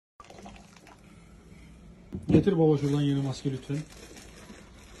Getir baba şuradan yeni maske lütfen.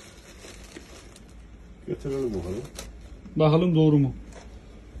 Getirelim bakalım. Bakalım doğru mu?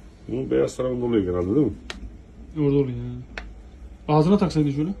 Bunun beyaz tarafında oluyor genelde değil mi? Orada oluyor ya. Ağzına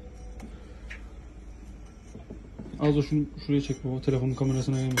taksaydın şöyle. Az da şunu şuraya çek baba. Telefonun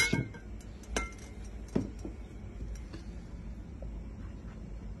kamerasına gelmek için.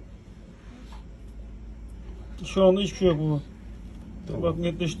 Şu anda hiçbir şey yok baba. Tamam. Bak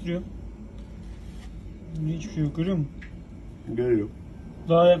netleştiriyor. Hiçbir şey yok, görüyor musun? Geliyor.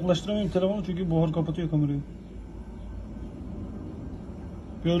 Daha yaklaştıramıyorum telefonu çünkü buhar kapatıyor kamerayı.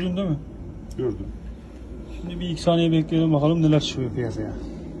 Gördün değil mi? Gördüm. Şimdi bir iki saniye bekleyelim bakalım neler çıkıyor piyasaya.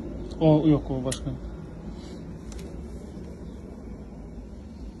 O yok, o başka.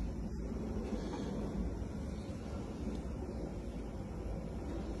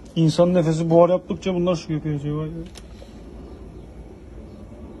 İnsan nefesi buhar yaptıkça bunlar çıkıyor piyasaya. Vay be.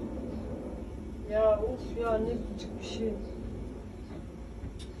 Ya of ya, ne küçük bir şey.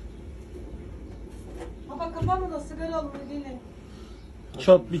 Baba kafamda sigara alın gelin.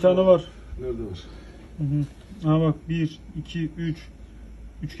 Çat bir tane var. Nerede var? Hı hı. Ha bak 1, 2, 3.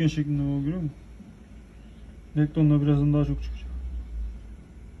 Üçgen şeklinde o, görüyor musun? Rektonla birazdan daha çok çıkacak.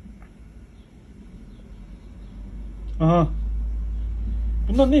 Aha.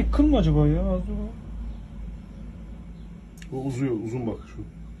 Bunlar ne? Kıl mı acaba ya? Az dur. O uzuyor, uzun bak şu.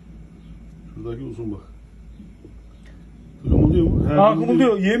 Şuradaki uzun bak. Kımıldıyor mu? Ha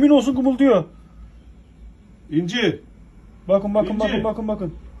kımıldıyor. Yemin olsun kımıldıyor. İnci. Bakın bakın İnci.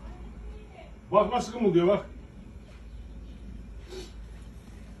 bakın. Bak nasıl kımıldıyor bak.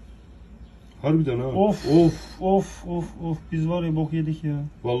 Harbiden ha. Of. Biz var ya bok yedik ya.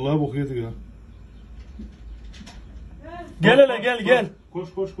 Vallahi bok yedik ya. Gel Bak, hele bak, gel. Koş.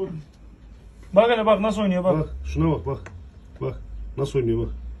 Bak hele bak nasıl oynuyor bak. Bak şuna bak bak. Bak nasıl oynuyor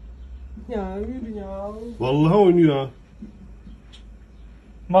bak. Ya yürü ya. Vallahi oynuyor ha.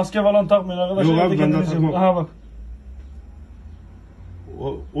 Maske falan takmayın arkadaşlar. Yok abi, Evde ben de kendiniz yapın. takmam. Aha bak.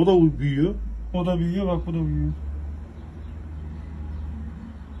 O da büyüyor. O da büyüyor bak, bu da büyüyor.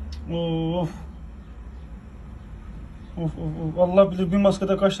 Of. Allah bilir bir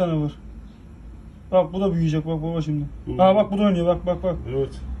maskede kaç tane var. Bak bu da büyüyecek bak baba şimdi. Ha bak bu da oynuyor bak.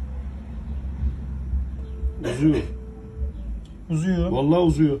 Evet. Uzuyor. Uzuyor. Vallahi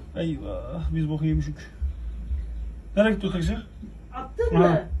uzuyor. Eyvah biz boku yemişik. Nereye gitti o taksi? Attın Ha. mı?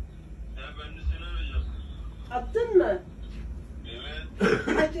 Ya ben de seni arayacağım. Attın mı?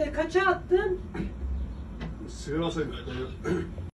 Evet. Kaça attın? Sigara alsaydık.